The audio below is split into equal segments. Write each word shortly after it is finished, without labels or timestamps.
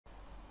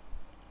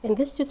In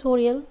this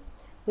tutorial,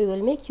 we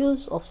will make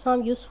use of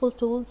some useful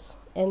tools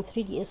in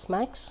 3ds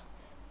Max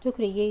to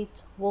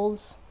create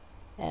walls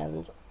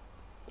and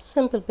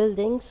simple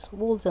buildings,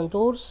 walls and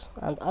doors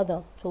and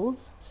other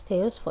tools,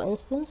 stairs for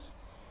instance,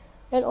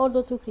 in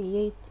order to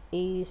create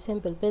a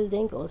simple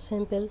building or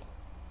simple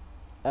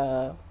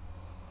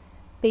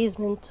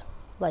basement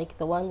like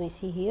the one we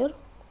see here,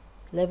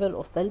 level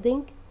of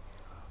building,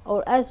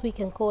 or as we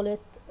can call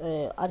it,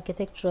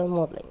 architectural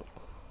modeling.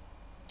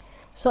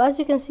 So as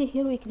you can see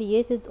here, we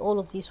created all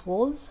of these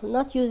walls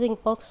not using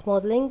box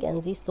modeling,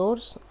 and these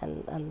doors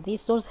and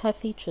these doors have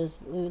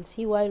features we will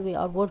see while we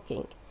are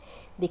working.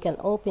 They can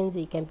open,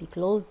 they can be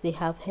closed, they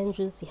have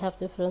hinges, they have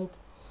different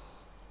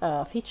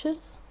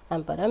features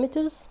and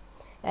parameters,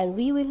 and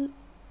we will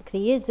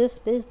create this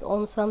based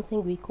on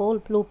something we call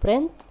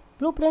blueprint.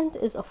 Blueprint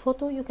is a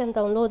photo. You can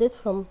download it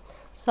from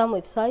some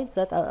websites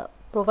that are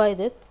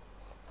provided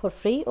for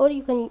free, or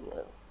you can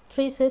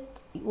trace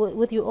it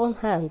with your own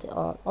hand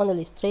on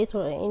Illustrator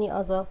or any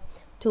other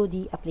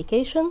 2D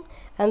application,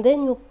 and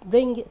then you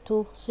bring it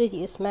to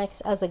 3ds Max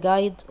as a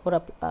guide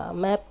or a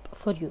map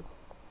for you.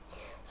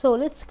 So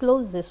let's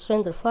close this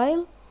render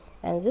file,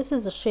 and this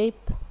is the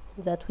shape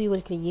that we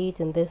will create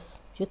in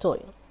this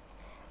tutorial.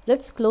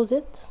 Let's close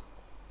it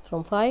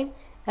from file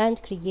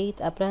and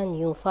create a brand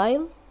new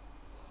file,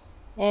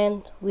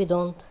 and we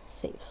don't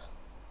save.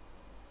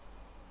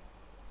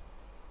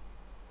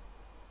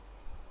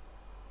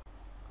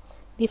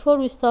 Before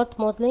we start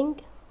modeling,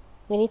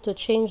 we need to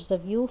change the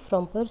view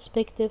from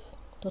perspective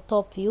to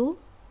top view.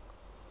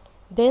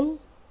 Then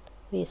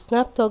we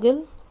snap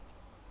toggle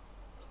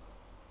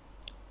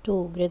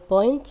to grid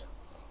point,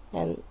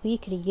 and we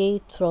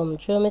create from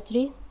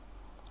geometry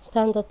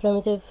standard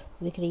primitive,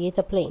 we create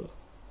a plane.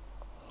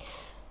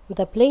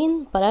 The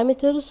plane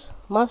parameters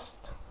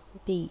must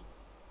be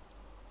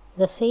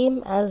the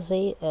same as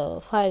the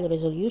file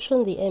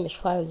resolution, the image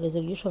file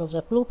resolution of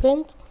the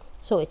blueprint.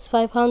 So it's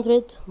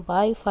 500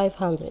 by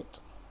 500.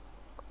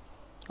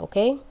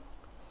 Okay,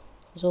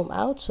 zoom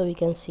out so we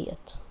can see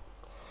it.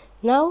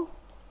 Now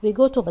we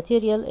go to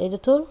material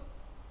editor,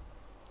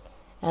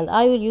 and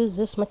I will use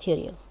this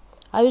material.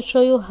 I will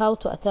show you how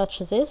to attach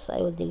this. I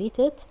will delete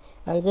it,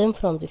 and then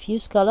from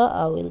diffuse color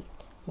I will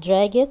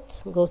drag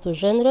it, go to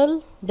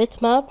general,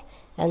 bitmap,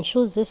 and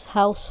choose this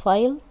house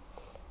file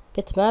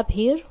bitmap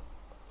here.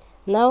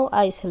 Now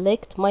I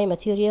select my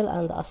material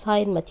and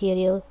assign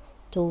material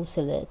to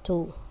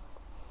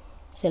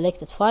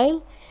selected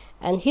file,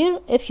 and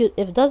here if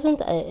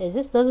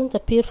this doesn't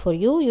appear for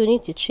you, you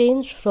need to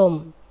change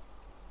from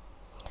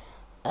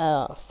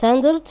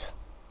standard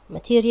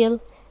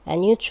material,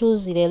 and you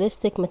choose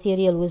realistic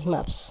material with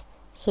maps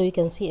so you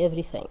can see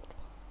everything.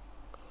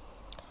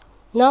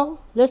 Now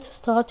let's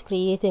start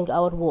creating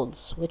our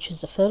walls, which is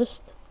the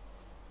first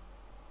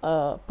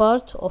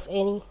part of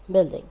any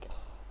building.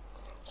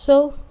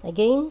 So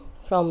again,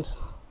 from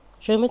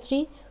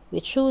geometry we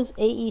choose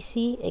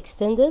AEC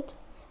extended,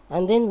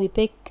 and then we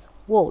pick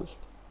wall,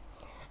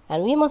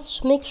 and we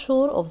must make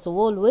sure of the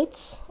wall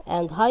width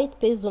and height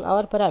based on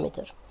our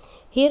parameter.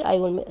 Here I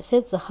will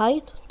set the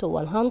height to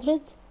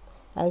 100,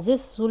 and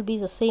this will be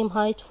the same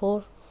height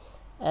for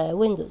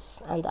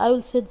windows, and I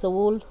will set the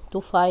wall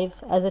to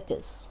 5 as it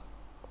is.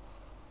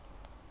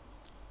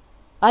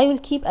 I will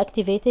keep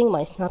activating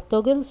my snap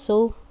toggle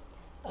so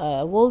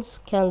walls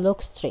can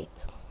look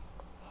straight.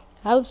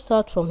 I will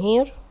start from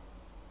here.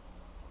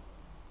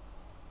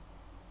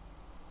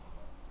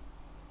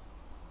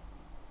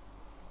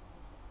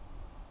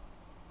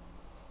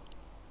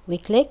 We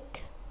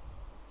click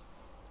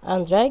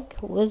and drag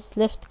with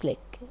left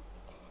click.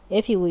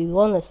 If we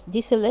want to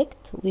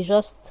deselect, we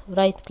just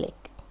right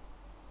click.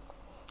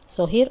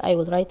 So here I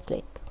will right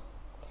click.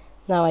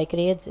 Now I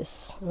create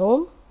this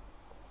room,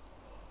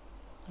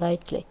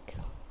 right click.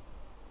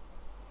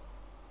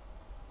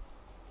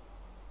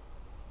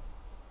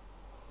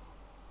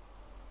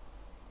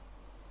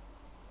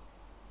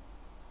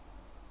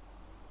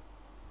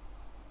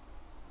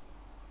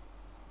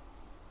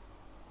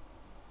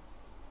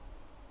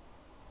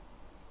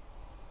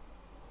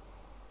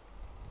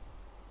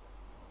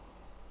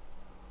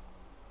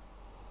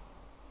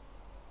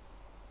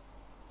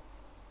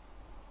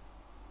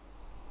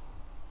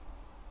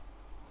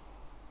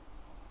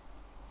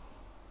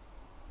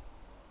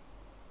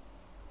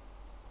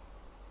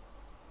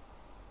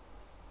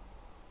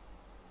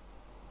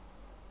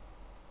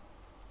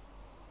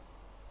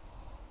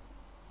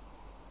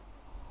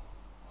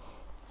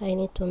 I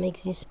need to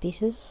make these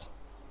pieces.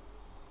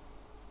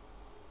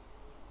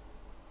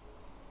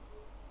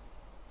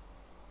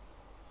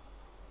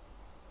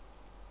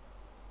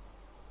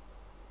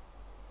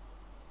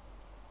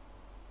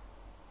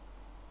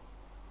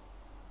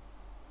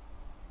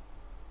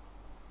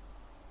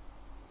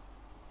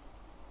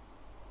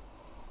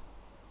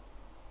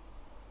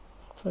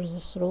 For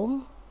this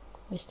room,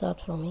 we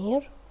start from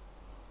here.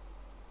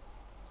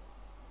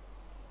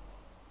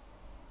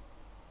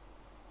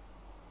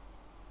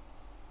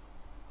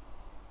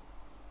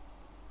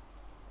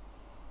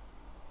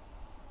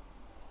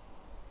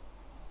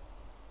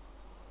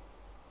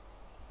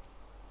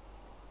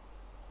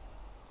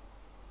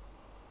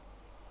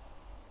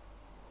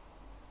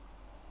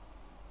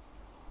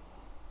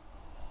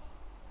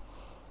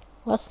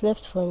 What's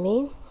left for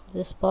me?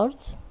 This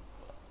part.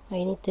 I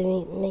need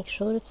to make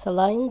sure it's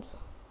aligned.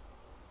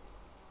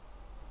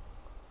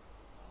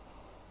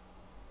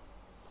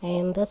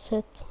 And that's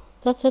it.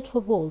 That's it for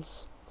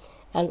walls.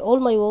 And all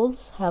my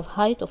walls have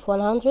height of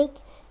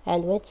 100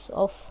 and width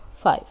of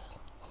 5.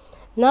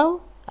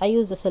 Now I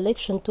use the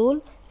selection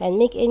tool and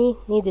make any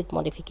needed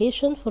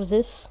modification for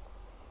this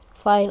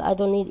file. I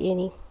don't need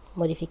any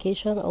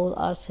modification, all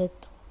are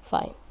set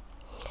fine.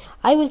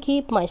 I will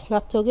keep my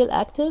snap toggle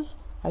active,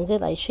 and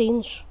then I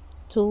change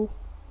to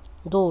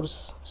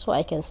doors so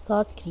I can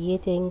start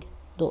creating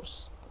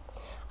doors.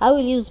 I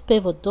will use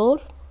pivot door,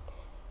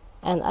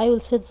 and I will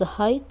set the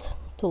height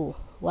to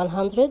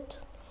 100.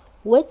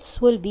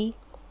 Width will be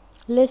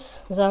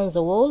less than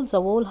the wall.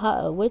 The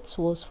wall width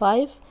was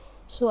 5,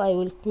 so I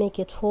will make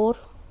it 4.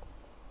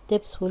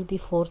 Depth will be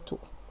 4 too.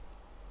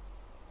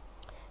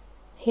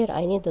 Here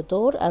I need the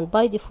door, and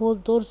by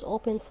default doors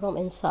open from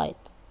inside,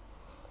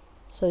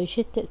 so you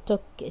should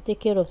take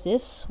care of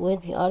this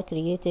when we are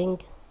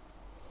creating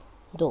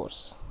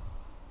doors.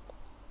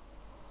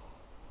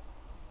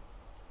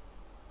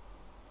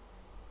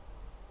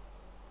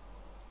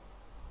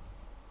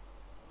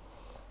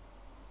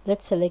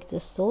 Let's select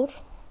this door.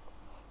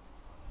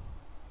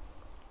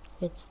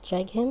 Let's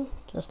drag him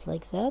just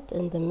like that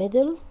in the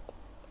middle.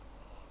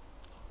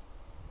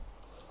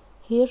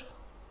 Here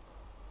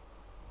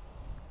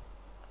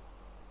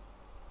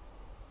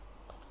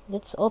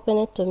let's open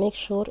it to make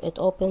sure it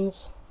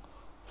opens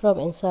from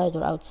inside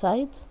or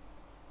outside.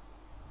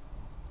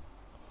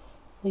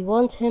 We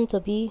want him to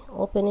be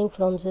opening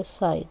from this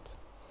side,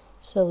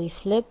 so we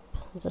flip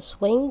the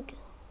swing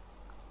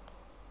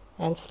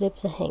and flip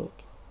the hang.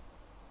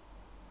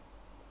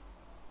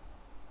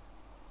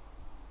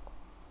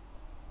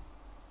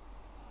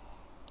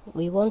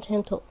 We want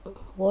him to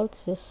work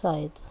this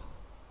side.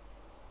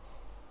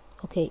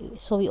 Okay,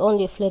 so we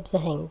only flip the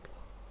hang.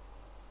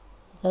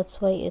 That's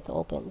why it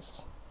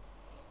opens.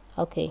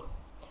 Okay,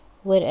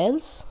 where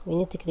else? We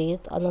need to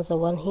create another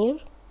one here.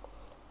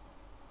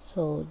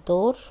 So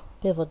door,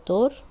 pivot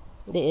door,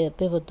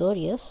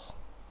 yes.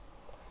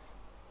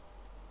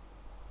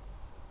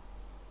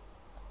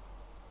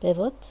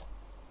 Pivot,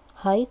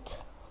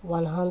 height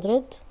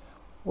 100,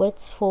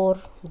 width 4,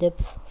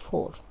 depth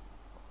 4.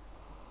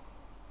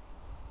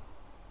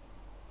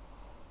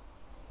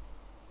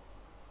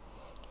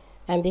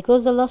 And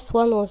because the last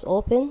one was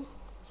open,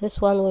 this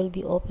one will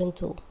be open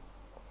too.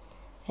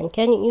 And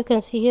you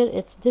can see here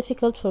it's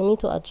difficult for me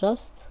to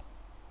adjust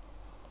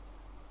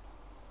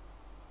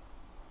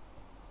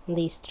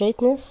the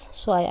straightness,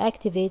 so I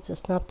activate the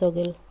snap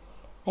toggle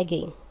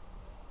again.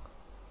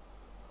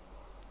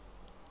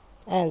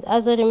 And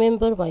as I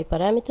remember my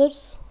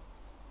parameters,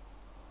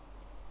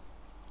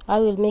 I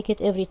will make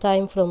it every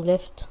time from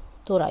left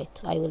to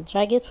right. I will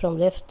drag it from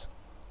left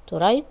to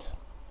right.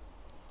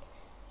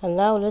 And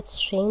now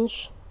let's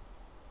change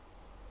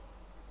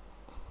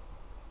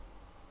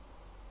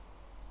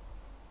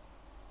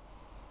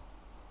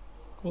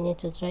we need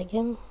to drag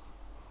him,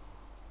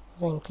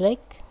 then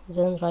click,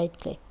 then right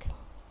click.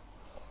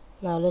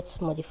 Now let's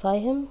modify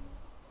him.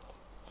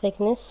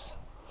 Thickness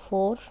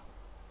 4,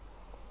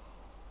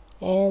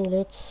 and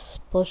let's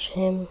push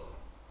him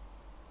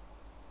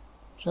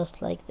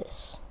just like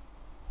this.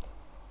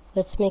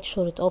 Let's make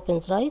sure it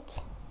opens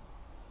right.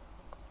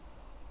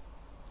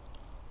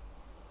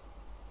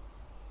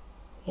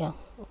 Yeah,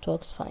 it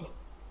works fine.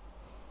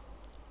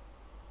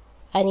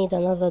 I need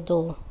another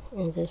door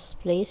in this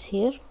place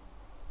here,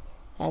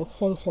 and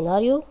same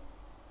scenario,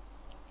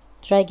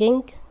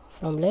 dragging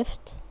from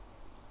left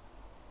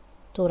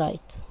to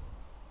right.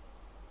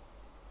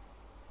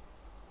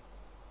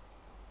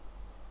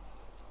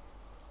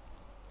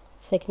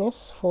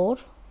 Thickness 4,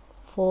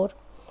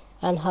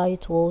 and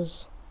height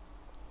was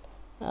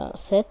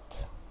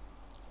set.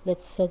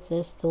 Let's set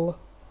this to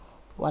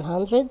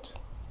 100,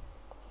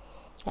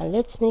 and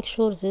let's make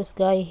sure this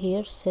guy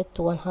here set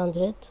to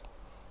 100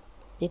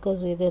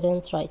 because we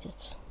didn't write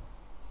it.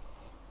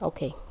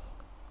 Okay,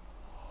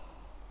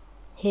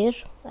 here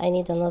I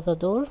need another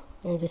door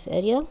in this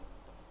area,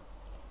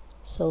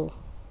 so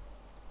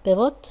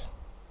pivot,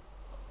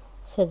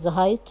 set the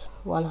height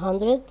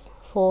 100,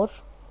 4,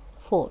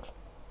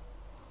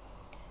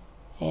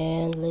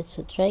 and let's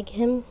drag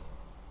him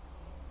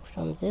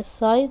from this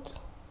side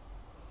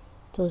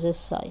to this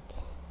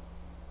side.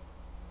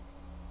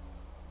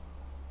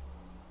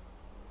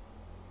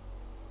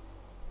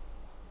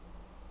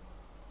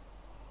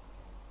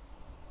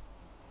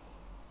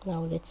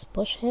 Now let's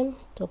push him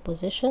to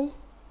position.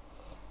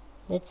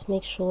 Let's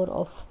make sure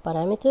of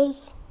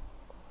parameters.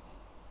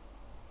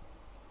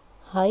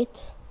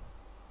 Height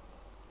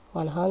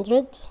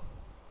 100,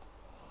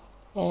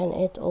 and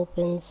it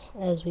opens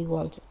as we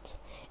want it.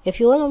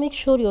 If you want to make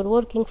sure you're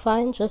working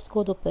fine, just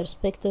go to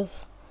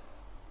perspective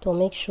to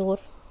make sure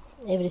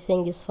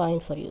everything is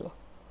fine for you.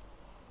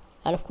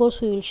 And of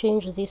course we will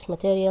change this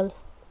material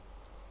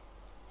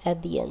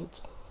at the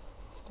end.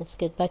 Let's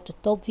get back to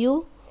top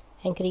view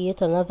and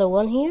create another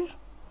one here,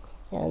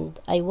 and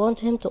I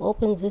want him to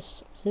open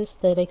this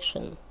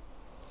direction.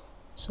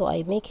 So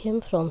I make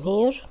him from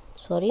here.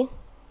 Sorry,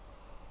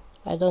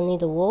 I don't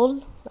need a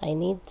wall, I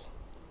need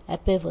a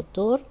pivot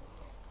door.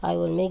 I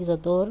will make the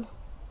door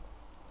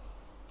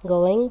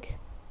going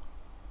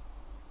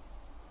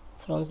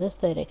from this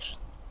direction.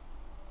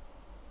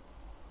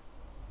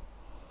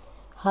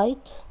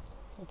 Height,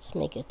 let's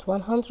make it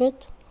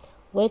 100,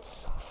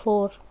 width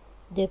 4,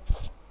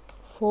 depth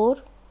 4,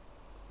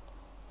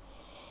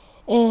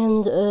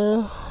 and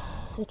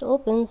it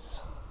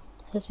opens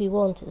as we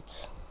want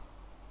it.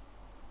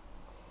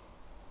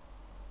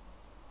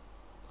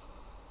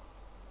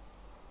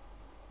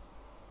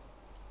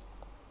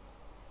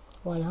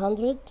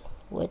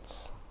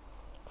 Width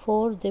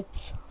 4,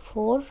 depth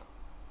 4.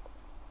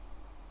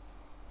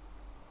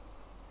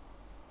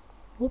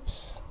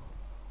 Oops.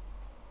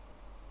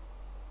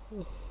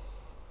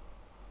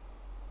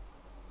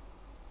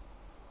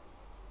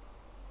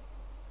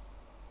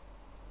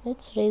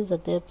 Let's raise the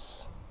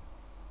depths.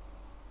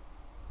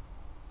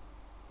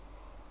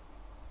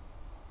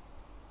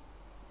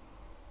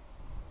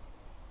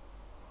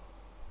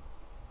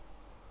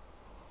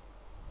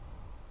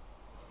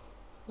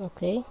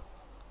 Okay.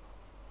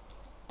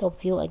 Top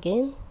view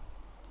again.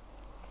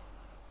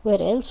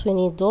 Where else we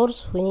need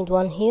doors? We need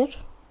one here.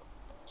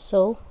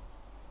 So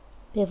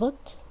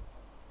pivot,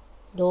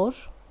 door,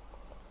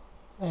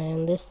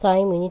 and this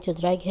time we need to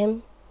drag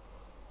him.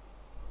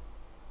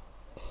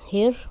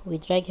 Here we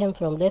drag him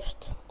from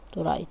left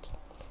to right.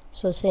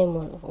 So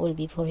same will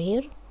be for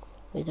here.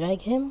 We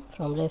drag him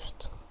from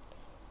left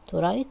to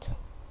right.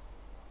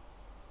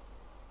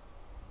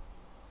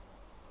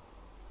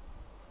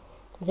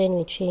 Then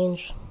we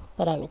change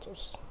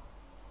parameters.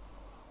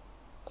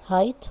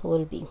 Height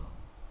will be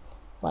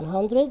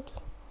 100,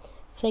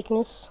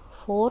 thickness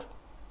 4,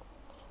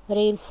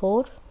 rail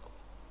 4,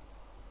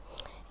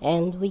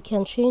 and we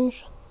can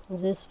change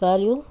this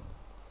value.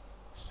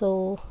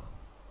 So,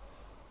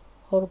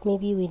 or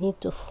maybe we need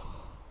to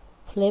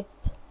flip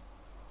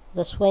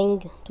the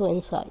swing to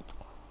inside.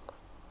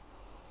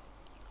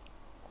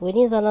 We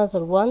need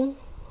another one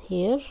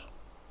here.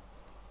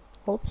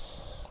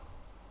 Oops.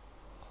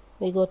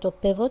 We go to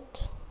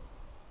pivot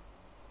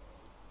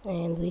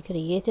and we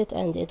create it,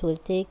 and it will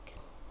take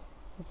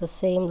the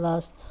same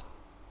last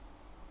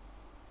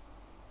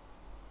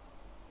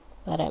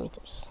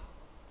parameters.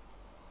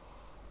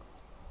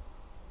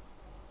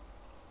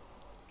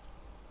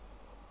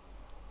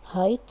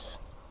 Height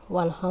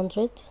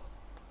 100,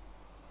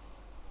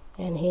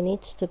 and he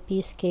needs to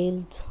be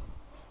scaled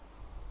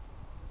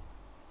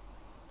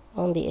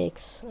on the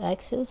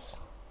x-axis,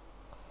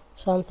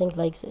 something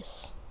like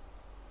this.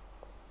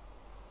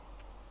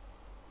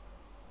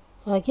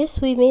 I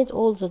guess we made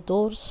all the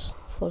doors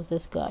for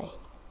this guy.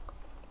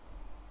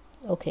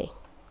 Okay,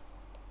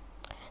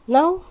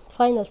 now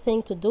final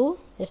thing to do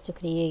is to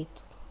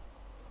create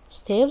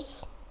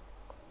stairs.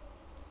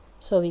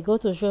 So we go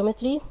to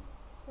geometry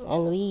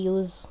and we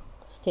use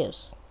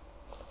stairs.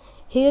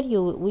 Here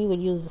we will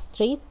use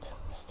straight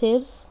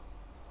stairs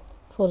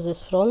for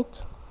this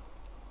front,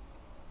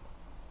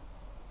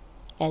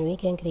 and we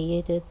can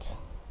create it.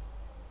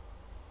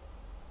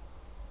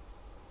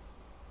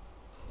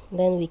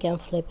 Then we can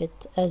flip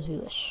it as we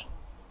wish.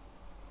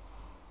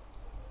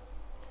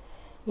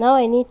 Now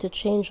I need to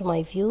change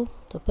my view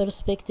to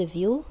perspective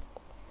view,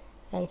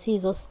 and see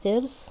those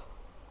stairs.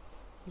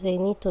 They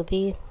need to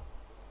be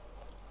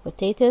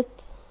rotated.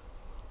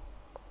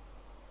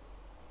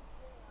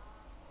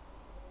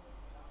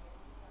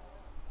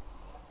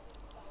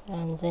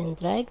 And then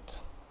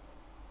dragged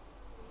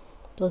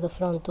to the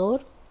front door.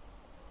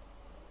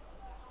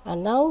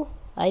 And now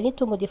I need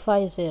to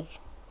modify there.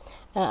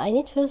 I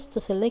need first to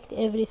select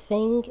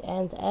everything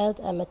and add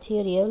a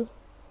material.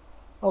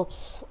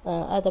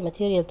 Add a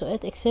material to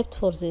it, except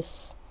for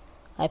this.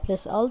 I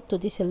press Alt to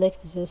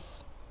deselect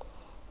this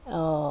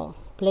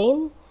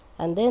plane,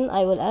 and then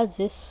I will add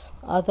this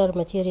other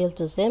material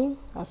to them,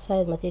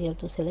 assign material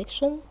to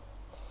selection,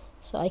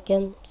 so I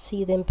can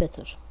see them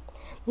better.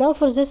 Now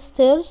for this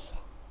stairs,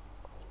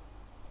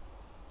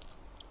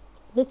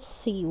 let's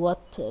see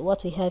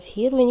what we have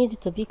here. We need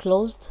it to be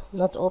closed,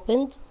 not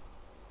opened.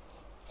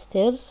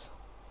 Stairs,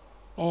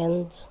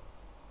 and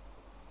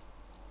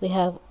we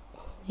have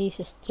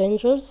these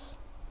stringers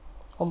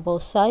on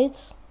both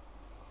sides.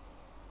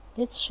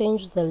 Let's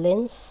change the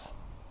length.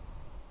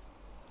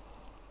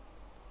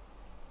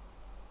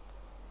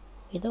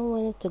 We don't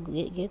want it to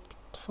get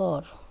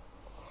far,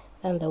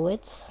 and the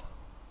width,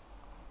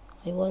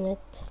 I want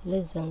it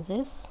less than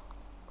this.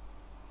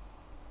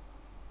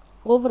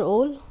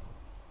 Overall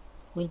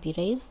will be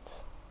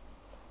raised,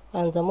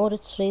 and the more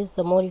it's raised,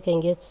 the more you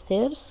can get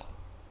stairs.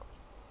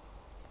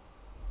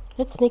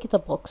 Let's make it a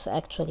box,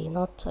 actually,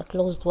 not a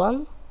closed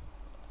one.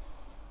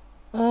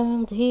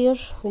 And here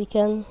we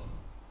can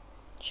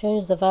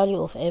change the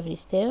value of every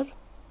stair.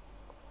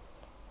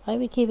 I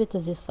will keep it to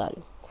this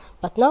value.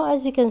 But now,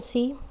 as you can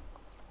see,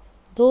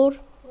 door,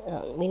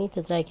 we need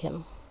to drag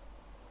him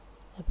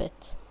a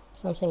bit,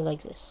 something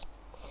like this.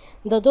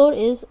 The door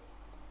is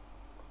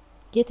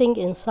getting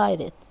inside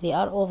it, they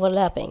are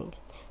overlapping,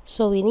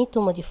 so we need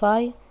to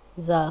modify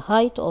the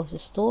height of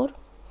this door.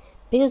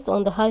 based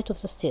on the height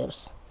of the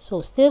stairs.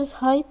 So stairs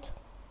height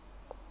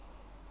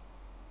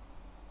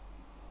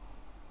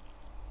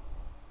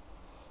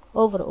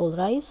overall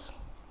rise,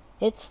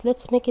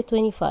 let's make it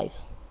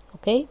 25.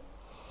 Okay,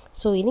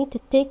 so we need to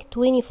take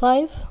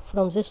 25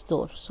 from this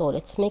door, so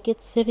let's make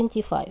it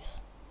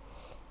 75,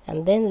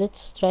 and then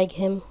let's drag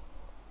him,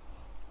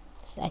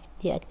 let's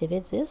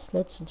deactivate this,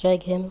 let's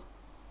drag him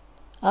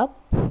up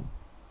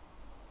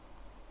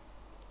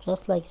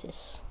just like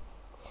this,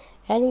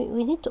 and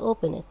we need to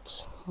open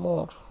it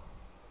more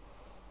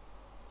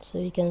so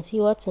you can see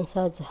what's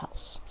inside the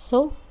house.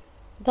 So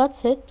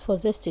that's it for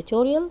this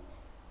tutorial.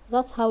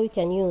 That's how we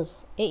can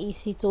use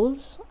AEC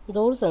tools,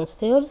 doors and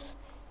stairs,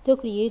 to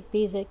create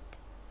basic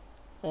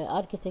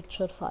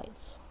architecture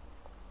files.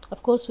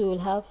 Of course, we will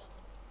have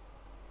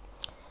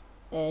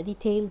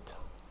detailed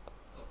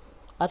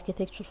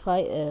architecture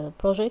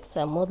projects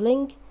and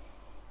modeling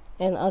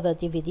and other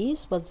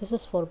DVDs, but this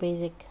is for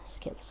basic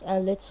skills.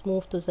 And let's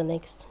move to the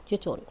next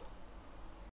tutorial.